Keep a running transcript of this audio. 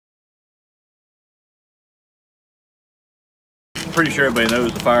pretty sure everybody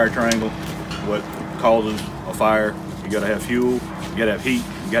knows the fire triangle, what causes a fire. You gotta have fuel, you gotta have heat,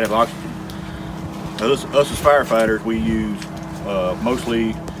 you gotta have oxygen. Now, us as firefighters, we use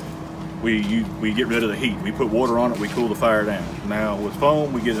mostly we get rid of the heat. We put water on it, we cool the fire down. Now with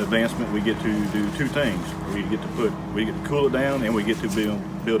foam, we get an advancement. We get to do two things. We get to cool it down, and we get to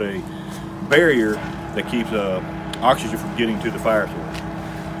build a barrier that keeps oxygen from getting to the fire source.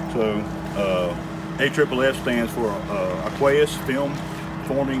 So AFFF stands for aqueous film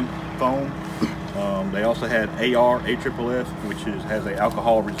forming foam. They also had AFFF, which has an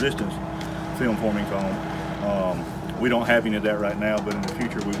alcohol resistance film forming foam. We don't have any of that right now, but in the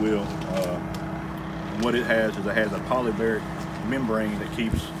future we will. What it has is a polybaric membrane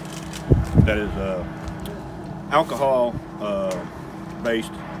that is alcohol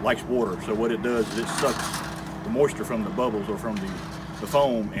based, likes water. So what it does is it sucks the moisture from the bubbles or from the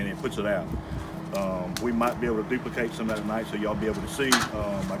foam, and it puts it out. We might be able to duplicate some of that tonight so y'all be able to see.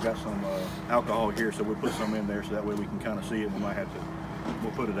 I got some alcohol here, so we'll put some in there so that way we can kind of see it.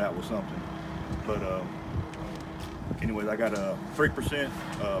 We'll put it out with something. But anyways, I got a 3%.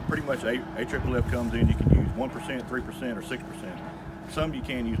 Pretty much AFFF comes in. You can use 1%, 3%, or 6%. Some you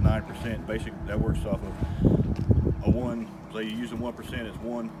can use 9%. Basically, that works off of a 1. So you're using 1%, it's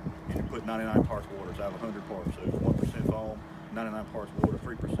 1, and you put 99 parts water. So I have 100 parts. So it's 1% foam, 99 parts water.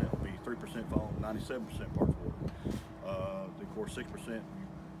 3% would be 3% foam, 97% parts water. Of course,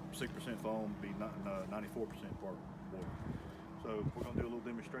 6% foam would be 94% part water. So we're going to do a little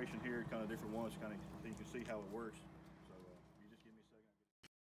demonstration here, kind of different ones, kind of so you can see how it works.